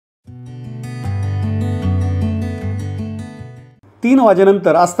3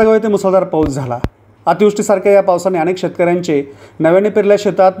 वाजेनंतर astगाव येथे मुसळधार पाऊस झाला। अतिवृष्टीसारख्या या पावसाने अनेक शेतकऱ्यांचे नव्याने पेरलेल्या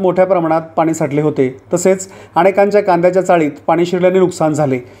शेतात मोठ्या प्रमाणात पाणी साठले होते। तसेच अनेकांच्या कांद्याच्या चाळीत पाणी शिरल्याने नुकसान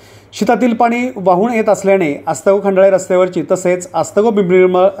झाले। शेतातील पाणी वाहून येत असल्याने astगाव खंडाळे रस्त्यावरची तसेच astगाव पिंपरी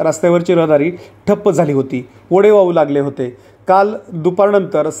रस्त्यावरची रहदारी ठप्प झाली होती। ओढे वाहू लागले होते। काल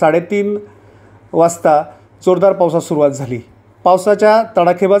दुपारनंतर 3:30 वाजता जोरदार पावसास सुरुवात झाली। पावसाच्या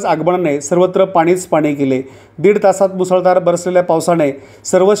तडाखेबाज आगमनाने सर्वत्र पाणीच पाणी केले। 1.5 तासात मुसळधार बरसलेल्या पावसाने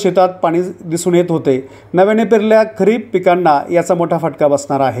सर्व शेतात पाणी दिसून येत होते। नव्याने पेरलेल्या खरीप पिकांना याचा मोठा फटका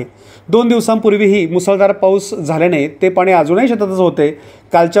बसणार आहे। 2 दिवसांपूर्वीही मुसळधार पाऊस झाल्याने ते पाणी अजूनही शेतातच होते।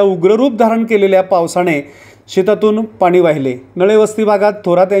 कालच्या उग्ररूप धारण केलेल्या पावसाने शेतातून पाणी वाहिले। नळे वस्ती भागात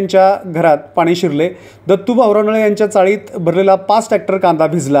थोरात यांच्या घरात पाणी शिरले। दत्तू भाऊराव नळे यांच्या चाळीत भरलेला 5 ट्रॅक्टर कांदा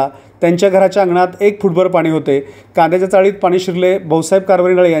भिजला। त्यांच्या घराच्या अंगणात 1 फूटभर पाणी होते। कांद्याच्या चाळीत पाणी शिरले। भाऊसाहेब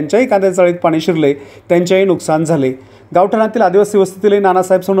कारभारी नळे यांच्याही कांद्याच्या चाळीत पाणी शिरले। त्यांचेही नुकसान झाले। गावठाणातील आदिवासी वस्तीतील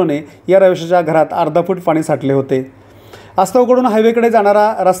नानासाहेब सोनवणे या रहिवाशाच्या घरात अर्धा फूट पाणी साठले होते। astगावकडून हायवेकडे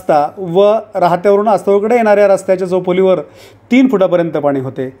जाणारा रस्ता व राहत्यावरून astगावकडे येणाऱ्या रस्त्याच्या चौफुलीवर 3 फुटापर्यंत पाणी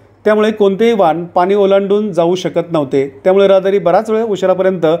होते। त्यामुळे कोणतेही वाहन पाणी ओलांडून जाऊ शकत नव्हते। त्यामुळे रहदारी बराच वेळ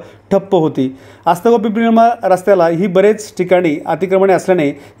उशिरापर्यंत ठप्प होती। astगाव पिंपरी रस्त्याला ही बरेच ठिकाणी अतिक्रमणे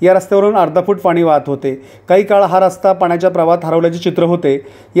असल्याने या रस्त्यावरून अर्धा फूट पाणी वाहत होते। काही काळ हा रस्ता पाण्याच्या प्रवाहात हरवल्याचे चित्र होते।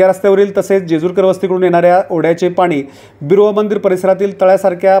 या रस्त्यावरील तसेच जेजूरकर वस्तीकडून येणाऱ्या ओढ्याचे पाणी बिरोबा मंदिर परिसरातील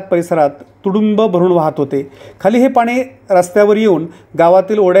तळ्यासारख्या परिसरात तुडुंब भरून वाहत होते। खाली हे पाणी रस्त्यावर येऊन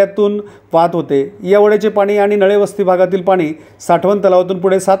गावातील ओढ्यातून वाहत होते। या ओढ्याचे पाणी आणि नळे वस्ती भागातील पाणी साठवण तलावातून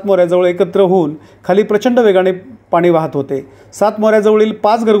पुढे 7 मोऱ्याजवळ एकत्र होऊन खाली प्रचंड वेगाने पाणी वाहत होते। 7 मोऱ्याजवळील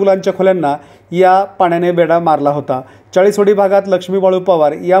 5 घरकुलांच्या खोल्यांना या पाण्याने बेडा मारला होता। 40वाडी भागात लक्ष्मी बाळू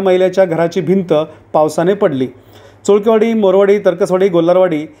पवार या महिलेच्या घराची भिंत पावसाने पडली। चोळकेवाडी, मोरवाडी, तरकसवाडी,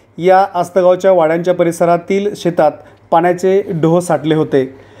 गोल्हारवाडी या astगावच्या वाड्यांच्या परिसरातील शेतात पाण्याचे डोह साठले होते।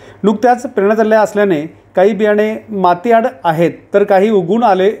 नुकत्याच पेरण्यात आलेल्या असल्याने काही बियाणे मातीआड आहेत तर काही उगवून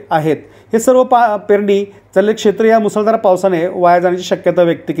आले आहेत। हे सर्व पेरणी चाललेले क्षेत्र या मुसळधार पावसाने वाया जाण्याची शक्यता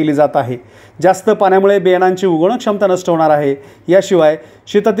व्यक्त केली जात आहे। जास्त पाण्यामुळे बियाणांची उगवण क्षमता नष्ट होणार आहे। याशिवाय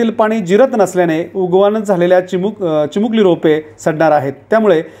शेतातील पाणी जिरत नसल्याने उगवण झालेल्या चिमुकली रोपे सडणार आहेत।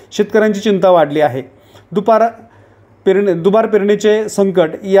 त्यामुळे शेतकऱ्यांची चिंता वाढली आहे। दुबार पेरणीचे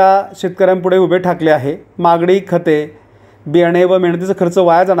संकट या शेतकऱ्यांपुढे उभे ठाकले आहे। मागणी, खते, बियाणे व मेहनतीचा खर्च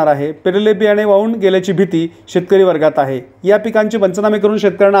वाया जाणार आहे। पेरलेले बियाणे वाहून गेल्याची भीती शेतकरी वर्गात आहे। या पिकांचे पंचनामे करून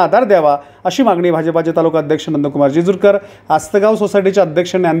शेतकऱ्यांना आधार द्यावा अशी मागणी भाजपाचे तालुका अध्यक्ष नंदकुमार जेजूरकर, astगाव सोसायटीचे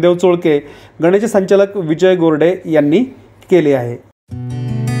अध्यक्ष ज्ञानदेव चोळके, गणेश संचालक विजय गोरडे यांनी केली आहे।